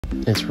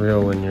It's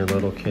real when your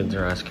little kids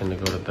are asking to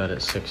go to bed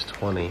at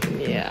 6:20.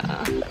 Yeah.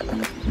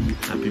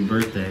 Happy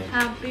birthday.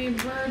 Happy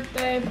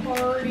birthday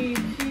party,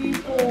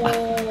 people.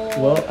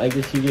 Well, I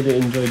guess you get to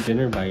enjoy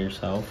dinner by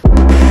yourself.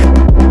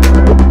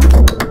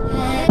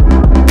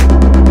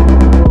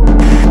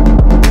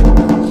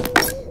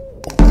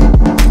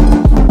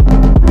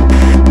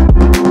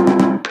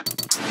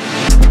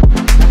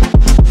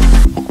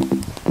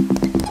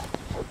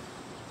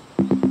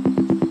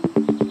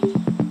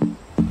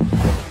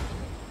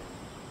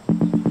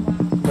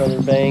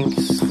 Brother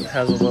Banks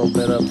has a little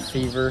bit of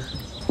fever,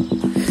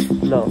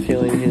 not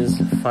feeling his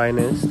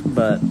finest,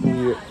 but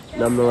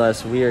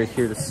nonetheless, we are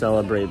here to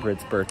celebrate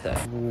Britt's birthday.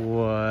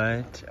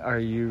 What? Are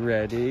you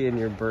ready in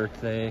your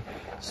birthday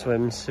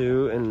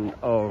swimsuit and,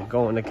 oh,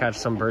 going to catch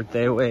some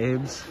birthday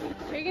waves?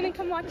 Are you gonna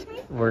come watch me?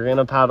 We're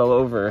gonna paddle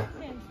over.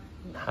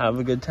 Have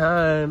a good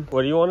time.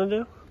 What do you want to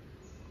do?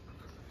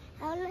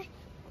 I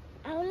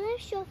wanna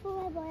shuffle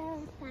my board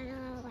and paddle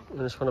around. You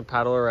just want to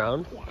paddle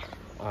around? Yeah.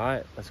 All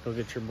right, let's go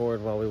get your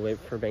board while we wait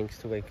for Banks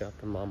to wake up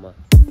and Mama.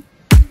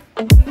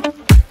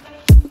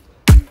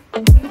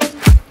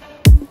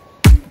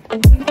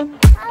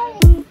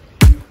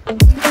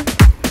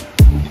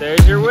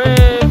 There's your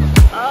wave.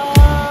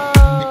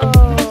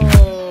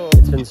 Oh!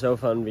 It's been so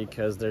fun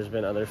because there's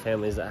been other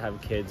families that have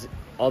kids.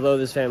 Although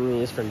this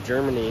family is from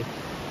Germany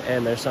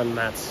and their son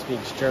Matt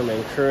speaks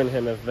German, Crew and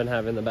him have been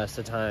having the best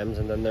of times.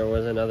 And then there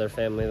was another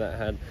family that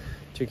had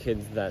 2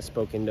 kids that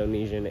spoke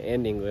Indonesian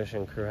and English,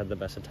 and Crew had the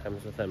best of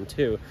times with them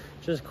too.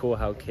 It's just cool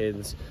how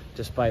kids,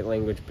 despite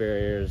language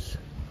barriers,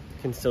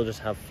 can still just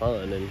have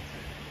fun and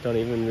don't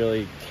even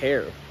really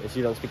care if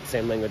you don't speak the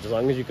same language. As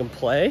long as you can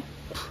play,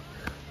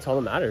 that's all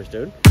that matters,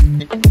 dude.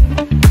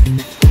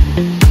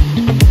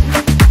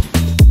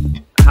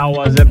 How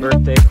was it,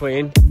 birthday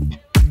queen?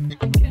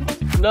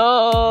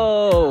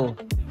 No!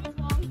 It was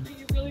long,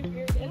 really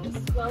weird, and the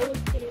swell was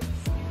kids.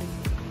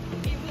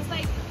 It was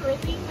like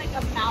curling like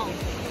a mouse.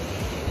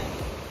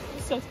 It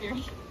was so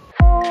scary.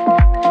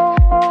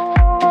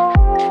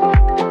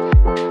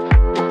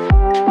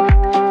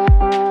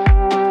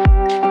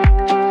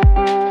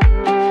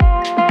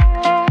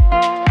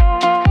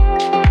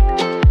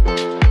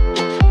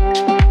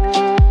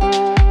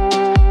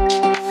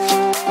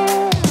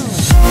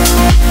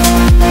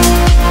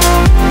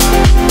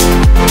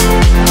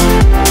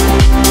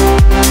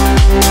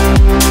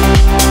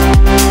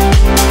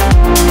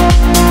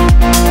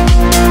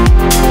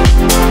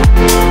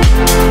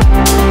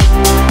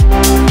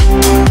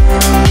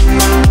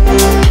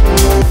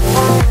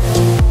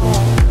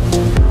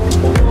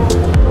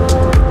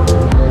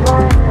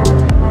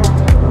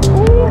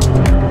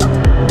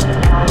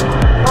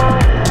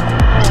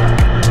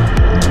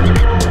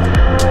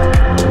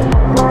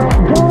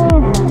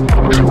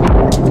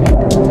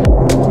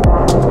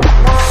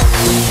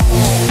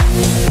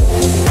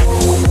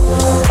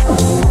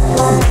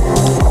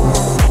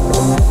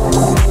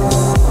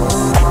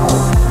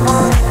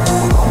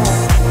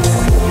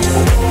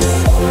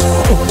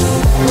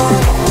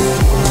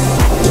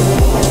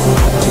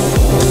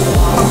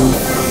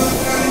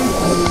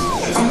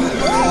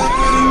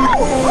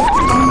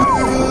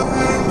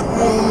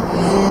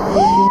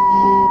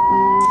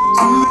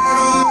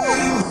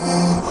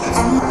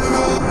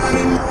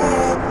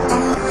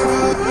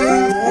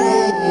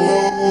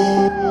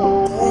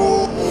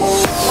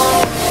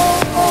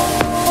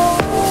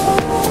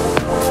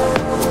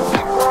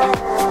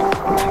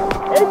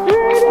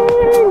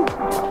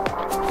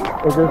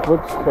 It just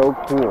looks so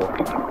cool.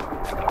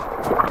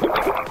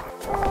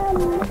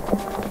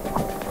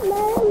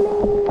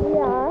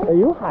 Are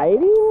you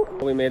hiding?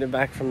 We made it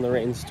back from the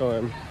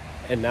rainstorm,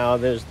 and now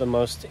there's the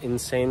most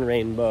insane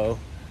rainbow.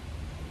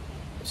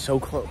 So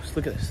close.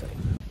 Look at this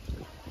thing.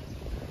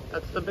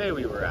 That's the bay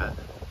we were at,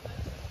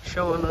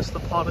 showing us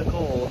the pot of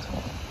gold.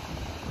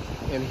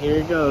 And here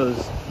it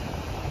goes.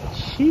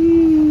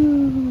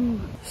 Shoo!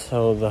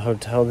 So the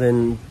hotel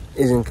then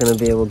isn't going to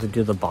be able to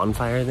do the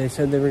bonfire they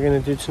said they were going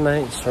to do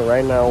tonight. So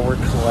right now we're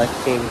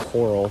collecting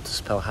coral to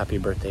spell happy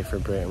birthday for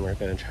Britt, and we're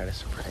going to try to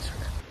surprise her.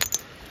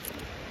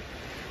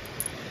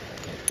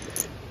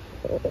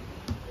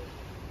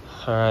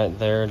 All right,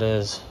 there it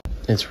is.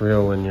 It's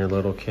real when your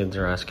little kids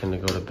are asking to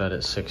go to bed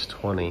at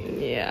 6:20.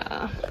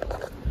 Yeah.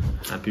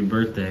 Happy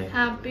birthday.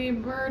 Happy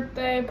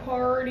birthday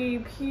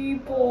party,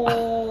 people.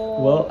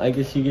 Well, I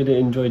guess you get to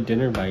enjoy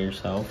dinner by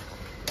yourself.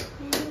 Are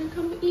you gonna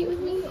come eat with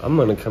me? I'm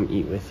gonna come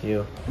eat with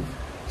you.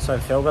 So I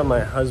failed on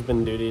my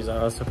husband duties.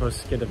 I was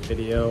supposed to get a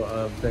video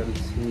of them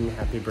singing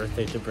happy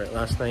birthday to Britt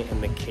last night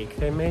and the cake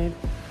they made.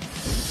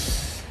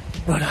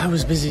 But I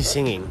was busy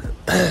singing.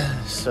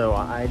 So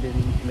I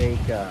didn't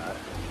make the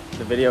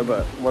video,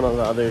 but one of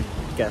the other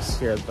guests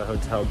here at the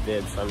hotel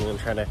did. So I'm gonna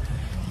try to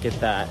get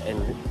that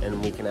and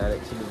we can add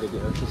it to the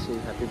video to sing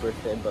happy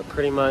birthday. But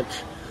pretty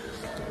much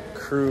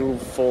Crew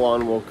full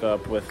on woke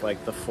up with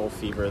like the full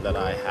fever that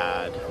I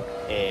had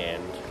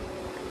and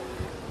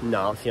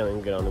not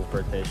feeling good on his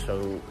birthday.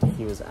 So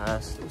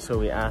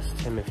we asked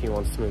him if he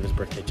wants to move his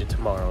birthday to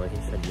tomorrow, and he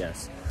said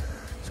yes.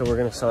 So we're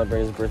gonna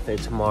celebrate his birthday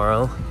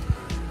tomorrow.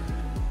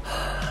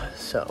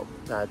 So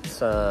that's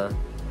the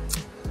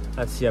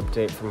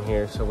update from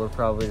here. So we're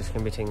probably just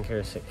gonna be taking care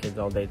of sick kids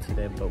all day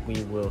today, but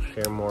we will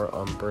share more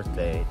on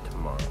birthday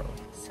tomorrow.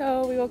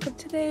 So we woke up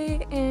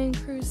today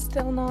and Crew's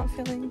still not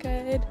feeling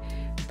good,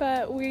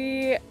 but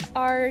we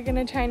are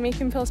gonna try and make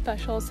him feel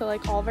special. So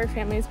like all of our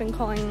family's been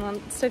calling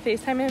wants to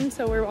FaceTime him,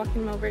 so we're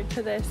walking him over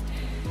to this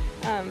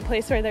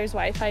place where there's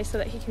Wi-Fi so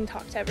that he can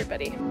talk to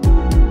everybody.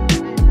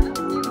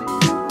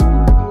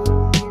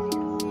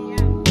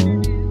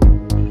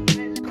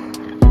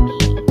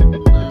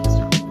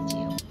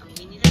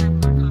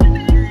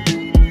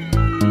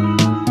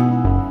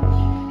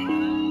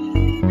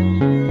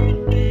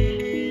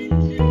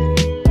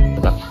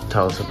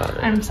 Tell us about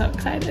it. I'm so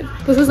excited.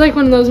 This is like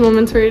one of those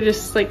moments where you're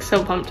just like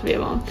so pumped to be a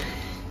mom.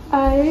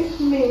 I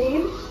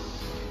made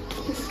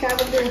a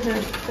scavenger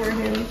hunt for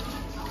him.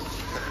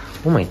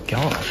 Oh my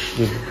gosh,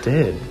 you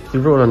did. You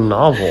wrote a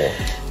novel.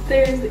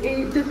 There's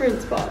 8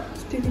 different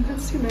spots. Do you think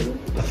that's too many?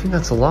 I think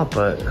that's a lot,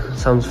 but it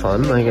sounds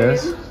fun, I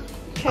guess.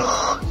 Okay.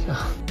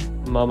 Yeah.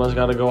 Mama's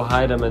gotta go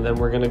hide them and then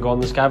we're gonna go on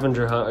the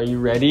scavenger hunt. Are you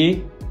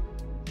ready?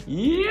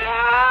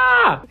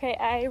 Yeah! Okay,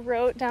 I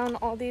wrote down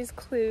all these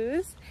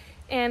clues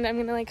and I'm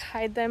gonna like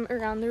hide them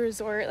around the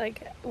resort,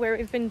 like where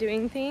we've been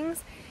doing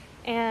things,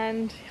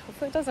 and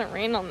hopefully it doesn't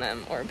rain on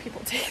them or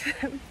people take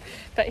them.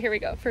 But here we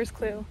go. First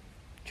clue,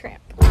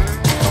 tramp.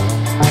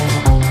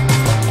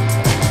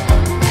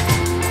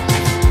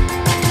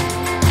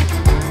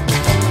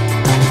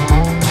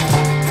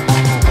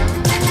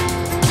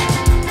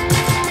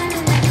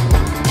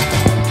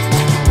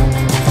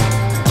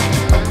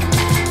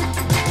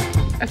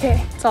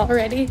 Okay, it's all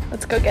ready.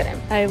 Let's go get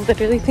him. I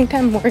literally think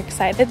I'm more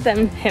excited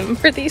than him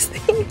for these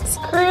things.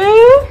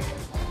 Crew,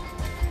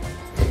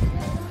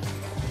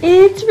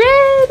 it's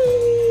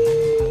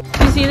ready.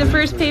 You see the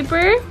first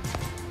paper?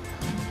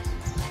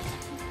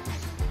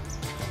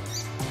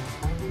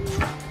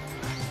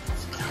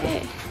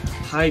 Okay.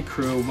 Hi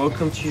crew,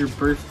 welcome to your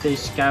birthday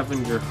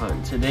scavenger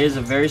hunt. Today is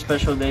a very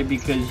special day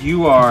because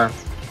you are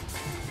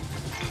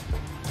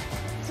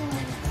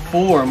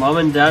 4. Mom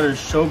and Dad are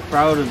so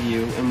proud of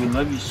you and we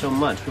love you so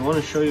much. We want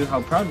to show you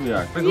how proud we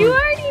are. You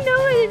already know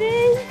what it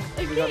is.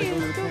 Okay,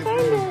 let's go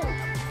find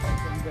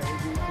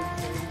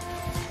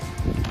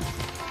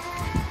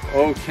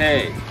it.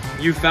 Okay,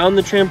 you found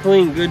the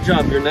trampoline. Good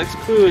job. Your next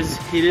clue is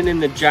hidden in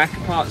the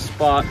jackpot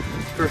spot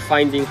for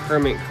finding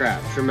hermit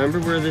crabs. Remember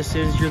where this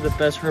is? You're the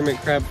best hermit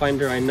crab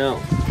finder I know.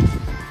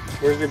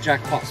 Where's the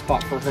jackpot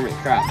spot for hermit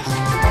crabs?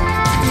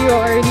 You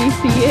already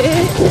see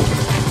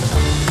it.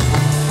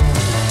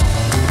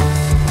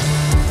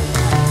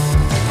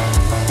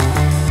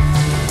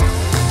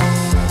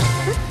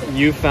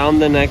 You found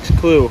the next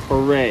clue.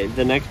 Hooray.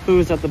 The next clue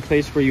is at the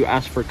place where you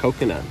asked for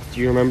coconut. Do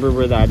you remember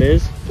where that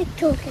is? The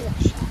coconut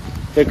shed.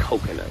 The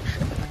coconut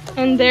shed.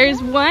 And there's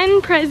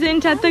one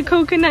present at the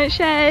coconut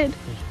shed.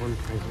 There's one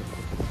present.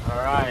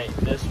 Alright,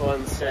 this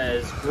one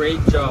says,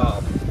 great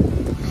job.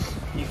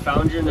 You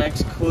found your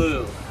next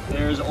clue.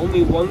 There's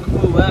only one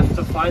clue left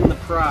to find the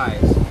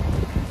prize.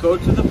 Go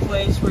to the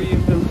place where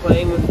you've been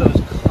playing with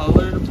those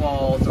colored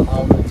balls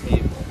on the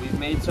table. We've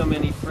made so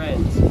many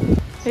friends.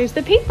 There's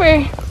the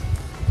paper.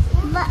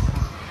 But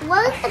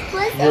what was the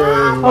first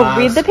Oh,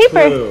 read the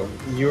paper. Clue.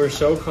 You are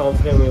so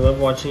confident. We love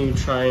watching you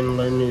try and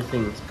learn new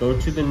things. Go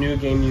to the new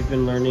game you've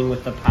been learning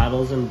with the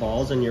paddles and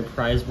balls and your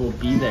prize will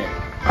be there.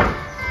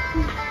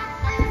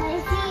 I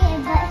see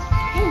it, but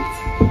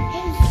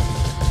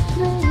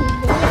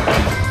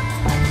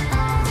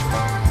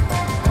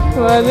it's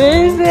What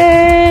is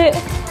it?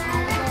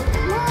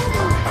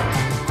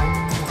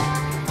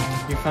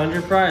 You found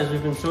your prize.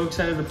 We've been so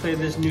excited to play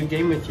this new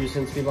game with you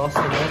since we lost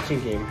the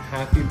matching game.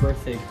 Happy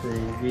birthday, crew.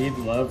 We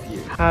love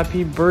you.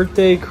 Happy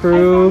birthday,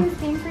 crew. I found the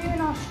same for you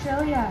in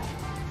Australia.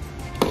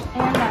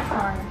 And that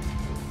card.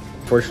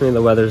 Fortunately,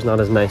 the weather's not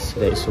as nice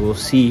today, so we'll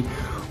see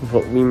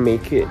what we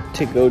make it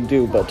to go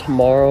do. But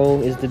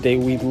tomorrow is the day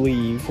we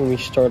leave and we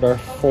start our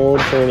full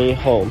journey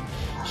home.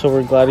 So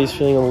we're glad he's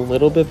feeling a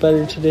little bit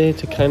better today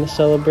to kind of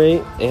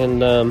celebrate.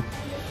 And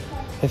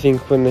I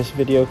think when this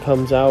video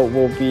comes out,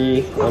 we'll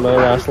be on our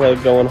last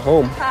leg going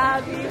home.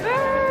 Happy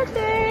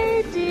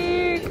birthday,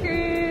 dear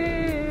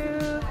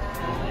crew.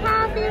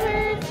 Happy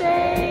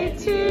birthday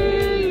to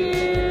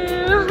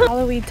you.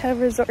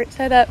 Aloita Resort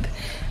set up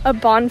a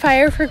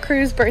bonfire for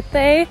Crew's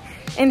birthday,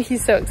 and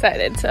he's so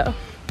excited. So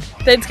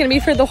it's gonna be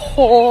for the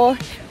whole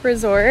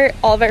resort,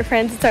 all of our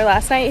friends. It's our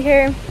last night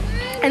here,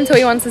 and so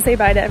he wants to say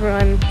bye to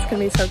everyone. It's gonna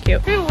be so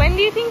cute. Crew, when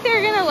do you think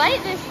they're gonna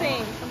light this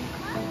thing?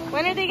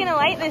 When are they gonna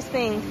light this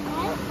thing?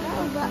 I don't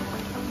know, but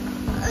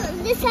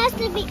this has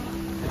to be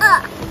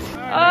up.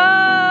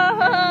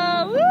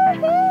 Oh,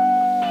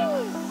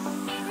 woohoo!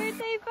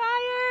 Birthday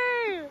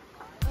fire!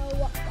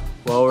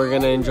 Well, we're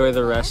gonna enjoy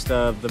the rest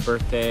of the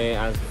birthday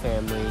as a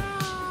family,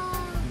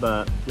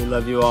 but we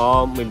love you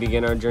all. We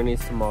begin our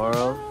journeys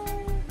tomorrow.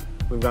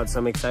 We've got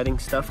some exciting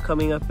stuff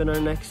coming up in our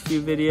next few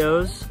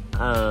videos.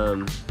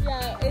 Yeah,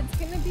 it's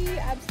gonna be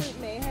absolute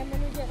mayhem when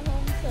we get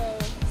home, so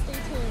stay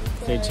tuned.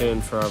 Stay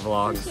tuned for our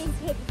vlogs.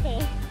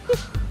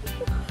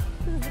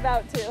 It's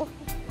about to.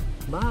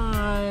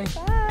 Bye.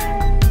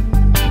 Bye.